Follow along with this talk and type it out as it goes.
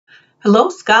Hello,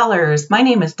 scholars. My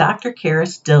name is Dr.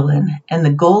 Karis Dillon, and the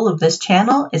goal of this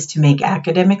channel is to make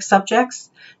academic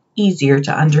subjects easier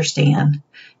to understand.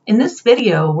 In this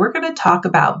video, we're going to talk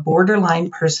about borderline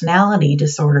personality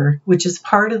disorder, which is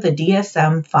part of the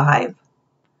DSM-5.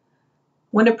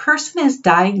 When a person is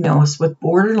diagnosed with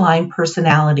borderline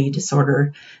personality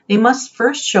disorder, they must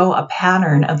first show a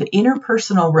pattern of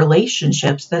interpersonal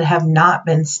relationships that have not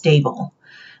been stable.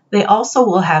 They also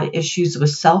will have issues with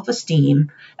self-esteem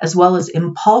as well as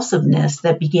impulsiveness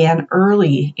that began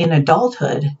early in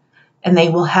adulthood, and they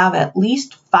will have at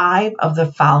least 5 of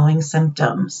the following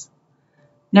symptoms.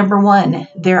 Number 1,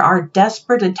 there are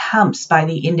desperate attempts by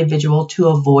the individual to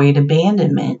avoid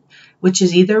abandonment, which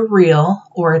is either real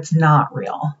or it's not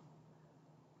real.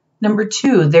 Number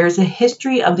 2, there's a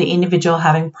history of the individual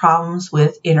having problems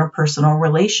with interpersonal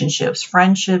relationships,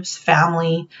 friendships,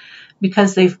 family,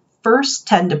 because they first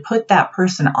tend to put that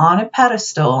person on a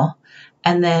pedestal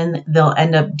and then they'll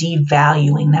end up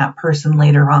devaluing that person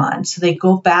later on. So they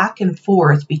go back and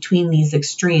forth between these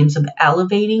extremes of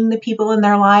elevating the people in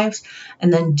their lives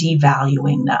and then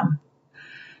devaluing them.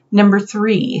 Number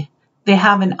 3, they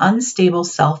have an unstable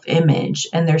self-image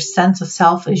and their sense of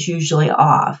self is usually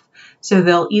off. So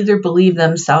they'll either believe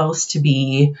themselves to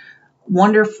be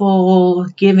wonderful,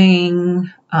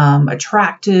 giving,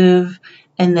 attractive,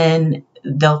 and then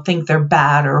they'll think they're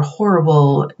bad or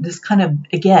horrible. This kind of,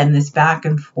 again, this back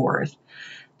and forth.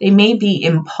 They may be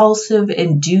impulsive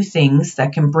and do things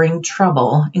that can bring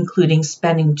trouble, including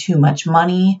spending too much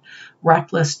money,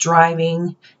 reckless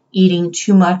driving, eating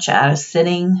too much at a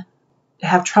sitting,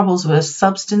 have troubles with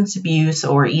substance abuse,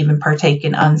 or even partake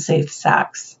in unsafe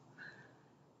sex.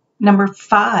 Number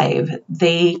 5,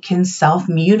 they can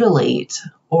self-mutilate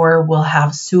or will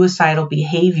have suicidal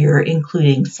behavior,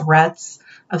 including threats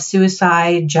of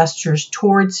suicide, gestures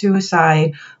toward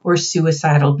suicide, or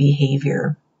suicidal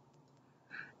behavior.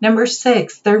 Number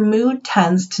 6, their mood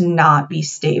tends to not be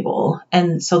stable,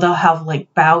 and so they'll have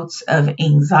like bouts of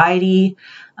anxiety,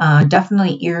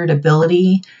 definitely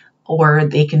irritability, or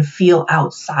they can feel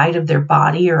outside of their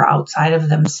body or outside of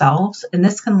themselves, and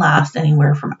this can last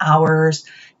anywhere from hours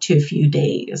to a few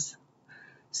days.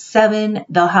 7,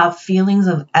 they'll have feelings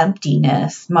of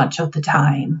emptiness much of the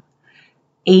time.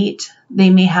 8, they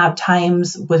may have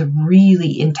times with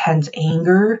really intense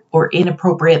anger or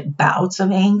inappropriate bouts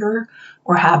of anger,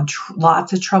 or have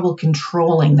lots of trouble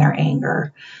controlling their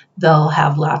anger. They'll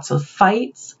have lots of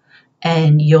fights,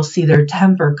 and you'll see their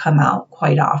temper come out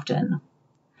quite often.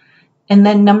 And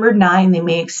then number 9, they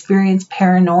may experience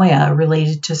paranoia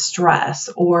related to stress,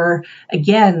 or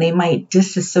again, they might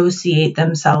disassociate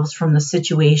themselves from the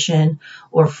situation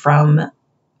or from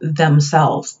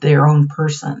themselves, their own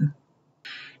person.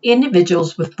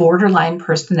 Individuals with borderline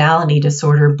personality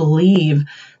disorder believe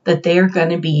that they are going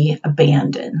to be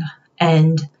abandoned.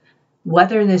 And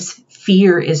whether this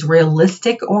fear is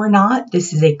realistic or not,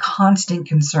 this is a constant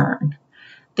concern.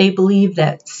 They believe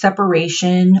that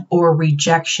separation or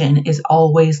rejection is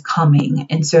always coming,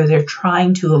 and so they're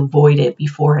trying to avoid it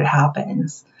before it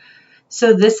happens.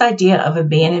 So this idea of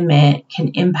abandonment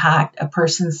can impact a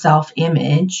person's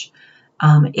self-image.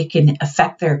 It can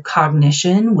affect their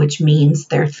cognition, which means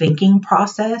their thinking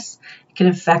process. It can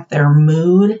affect their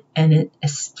mood, and it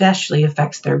especially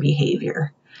affects their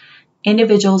behavior.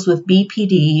 Individuals with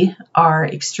BPD are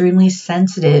extremely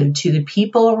sensitive to the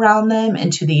people around them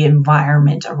and to the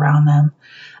environment around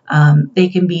them. They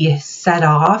can be set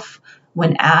off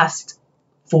when asked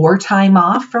for time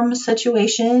off from a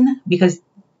situation because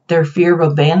their fear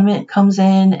of abandonment comes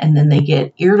in, and then they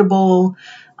get irritable,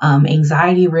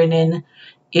 anxiety-ridden.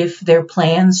 If their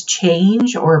plans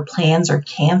change or plans are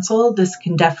canceled, this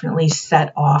can definitely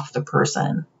set off the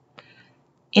person.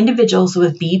 Individuals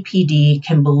with BPD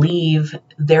can believe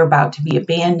they're about to be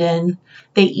abandoned.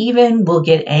 They even will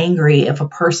get angry if a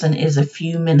person is a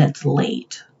few minutes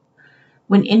late.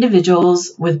 When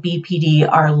individuals with BPD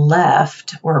are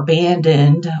left or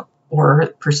abandoned or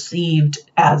perceived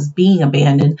as being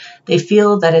abandoned, they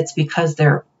feel that it's because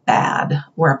they're bad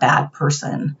or a bad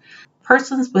person.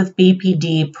 Persons with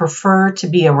BPD prefer to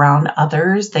be around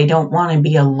others. They don't want to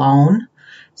be alone.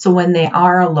 So when they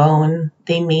are alone,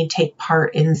 they may take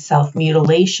part in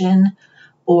self-mutilation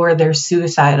or their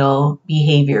suicidal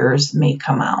behaviors may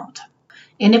come out.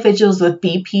 Individuals with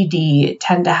BPD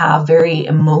tend to have very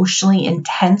emotionally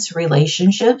intense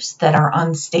relationships that are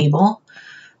unstable.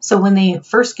 So when they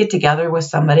first get together with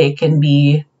somebody, it can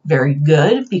be very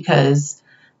good because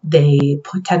they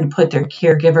tend to put their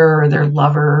caregiver or their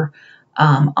lover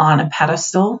on a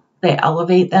pedestal. they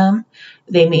elevate them.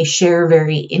 They may share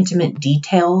very intimate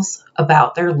details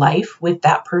about their life with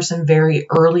that person very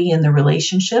early in the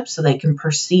relationship so they can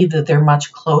perceive that they're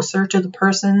much closer to the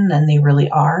person than they really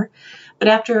are. But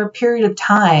after a period of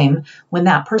time, when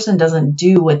that person doesn't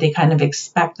do what they kind of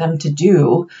expect them to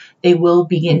do, they will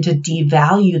begin to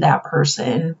devalue that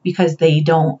person because they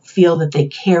don't feel that they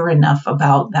care enough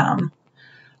about them.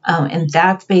 And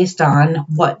that's based on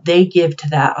what they give to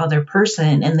that other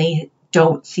person, and they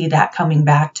don't see that coming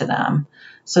back to them.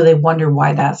 So they wonder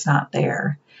why that's not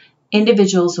there.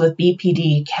 Individuals with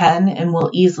BPD can and will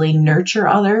easily nurture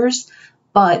others,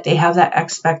 but they have that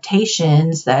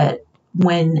expectations that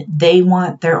when they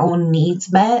want their own needs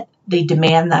met, they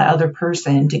demand that other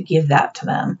person to give that to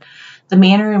them. The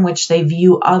manner in which they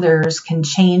view others can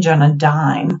change on a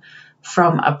dime,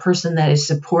 from a person that is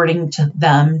supporting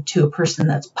them to a person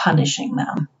that's punishing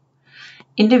them.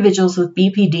 Individuals with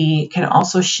BPD can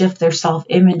also shift their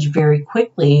self-image very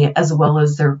quickly, as well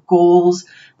as their goals,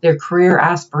 their career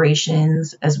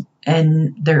aspirations,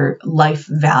 and their life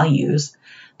values.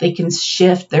 They can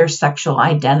shift their sexual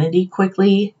identity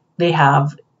quickly. They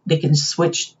can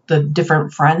switch the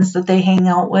different friends that they hang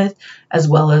out with, as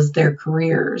well as their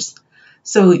careers.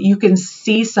 So you can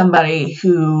see somebody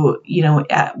who,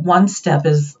 at one step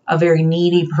is a very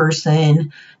needy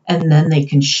person, and then they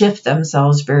can shift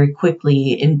themselves very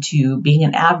quickly into being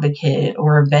an advocate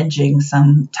or avenging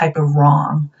some type of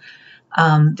wrong.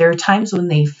 There are times when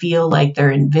they feel like they're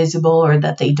invisible or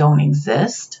that they don't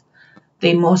exist.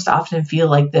 They most often feel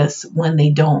like this when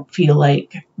they don't feel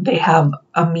like they have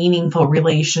a meaningful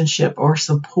relationship or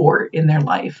support in their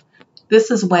life. This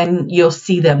is when you'll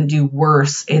see them do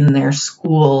worse in their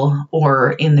school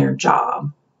or in their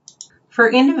job. For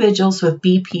individuals with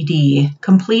BPD,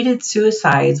 completed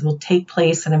suicides will take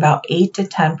place in about 8 to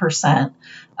 10%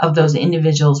 of those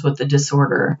individuals with the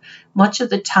disorder. Much of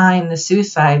the time, the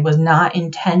suicide was not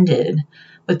intended,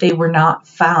 but they were not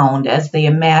found as they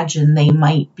imagined they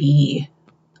might be,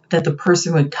 that the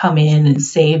person would come in and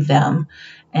save them,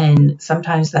 and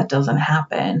sometimes that doesn't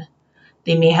happen.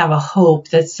 They may have a hope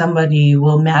that somebody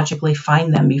will magically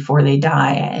find them before they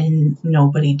die, and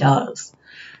nobody does.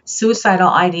 Suicidal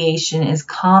ideation is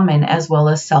common, as well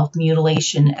as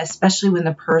self-mutilation, especially when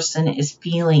the person is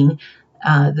feeling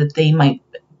that they might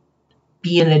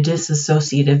be in a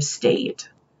dissociative state.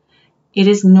 It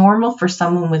is normal for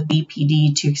someone with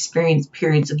BPD to experience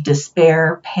periods of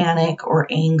despair, panic, or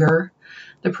anger.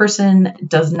 The person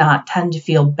does not tend to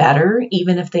feel better,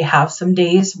 even if they have some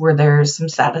days where there's some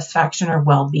satisfaction or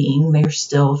well-being. They're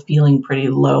still feeling pretty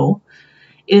low.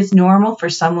 It is normal for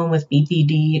someone with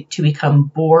BPD to become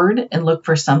bored and look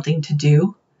for something to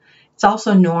do. It's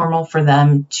also normal for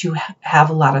them to have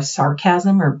a lot of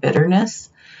sarcasm or bitterness.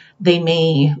 They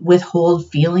may withhold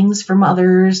feelings from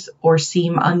others or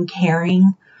seem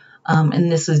uncaring,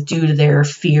 and this is due to their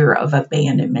fear of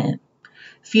abandonment.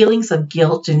 Feelings of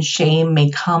guilt and shame may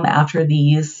come after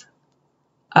these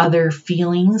other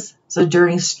feelings. So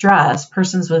during stress,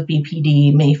 persons with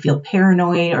BPD may feel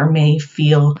paranoid or may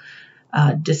feel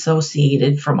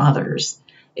dissociated from others.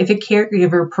 If a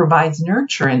caregiver provides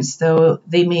nurturance, though,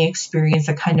 they may experience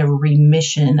a kind of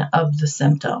remission of the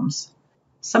symptoms.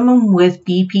 Someone with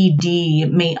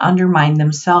BPD may undermine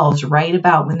themselves right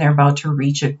about when they're about to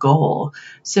reach a goal.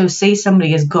 So say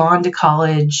somebody has gone to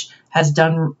college, has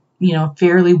done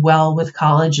fairly well with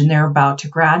college, and they're about to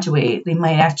graduate, they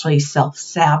might actually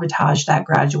self-sabotage that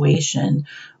graduation.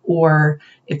 Or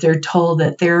if they're told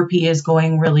that therapy is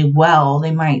going really well,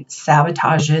 they might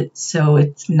sabotage it so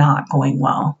it's not going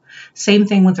well. Same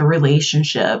thing with a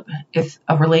relationship. If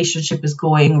a relationship is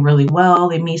going really well,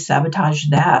 they may sabotage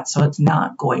that so it's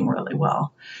not going really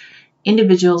well.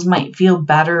 Individuals might feel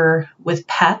better with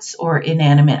pets or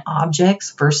inanimate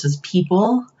objects versus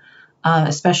people,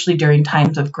 especially during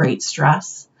times of great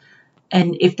stress.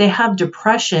 And if they have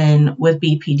depression with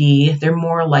BPD, they're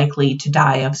more likely to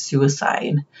die of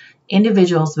suicide.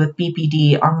 Individuals with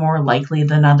BPD are more likely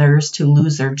than others to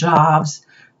lose their jobs,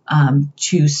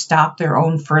 to stop their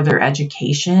own further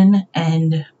education,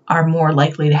 and are more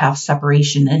likely to have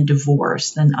separation and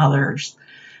divorce than others.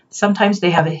 Sometimes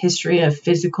they have a history of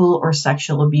physical or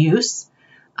sexual abuse,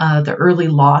 the early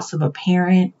loss of a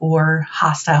parent, or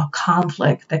hostile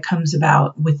conflict that comes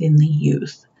about within the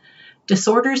youth.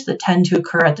 Disorders that tend to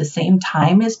occur at the same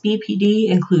time as BPD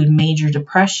include major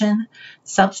depression,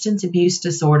 substance abuse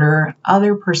disorder,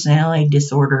 other personality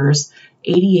disorders,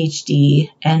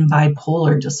 ADHD, and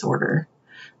bipolar disorder.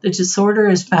 The disorder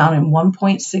is found in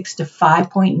 1.6 to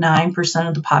 5.9%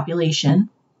 of the population.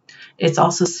 It's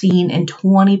also seen in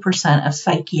 20% of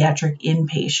psychiatric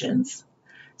inpatients.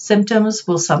 Symptoms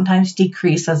will sometimes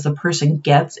decrease as the person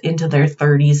gets into their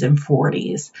 30s and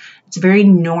 40s. It's very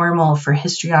normal for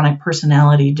histrionic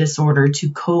personality disorder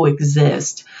to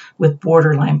coexist with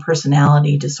borderline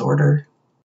personality disorder.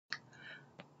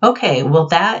 Okay, well,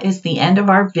 that is the end of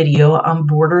our video on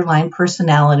borderline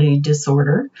personality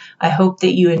disorder. I hope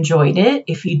that you enjoyed it.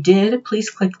 If you did, please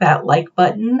click that like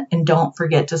button and don't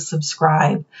forget to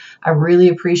subscribe. I really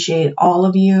appreciate all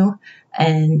of you,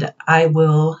 and I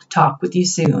will talk with you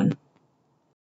soon.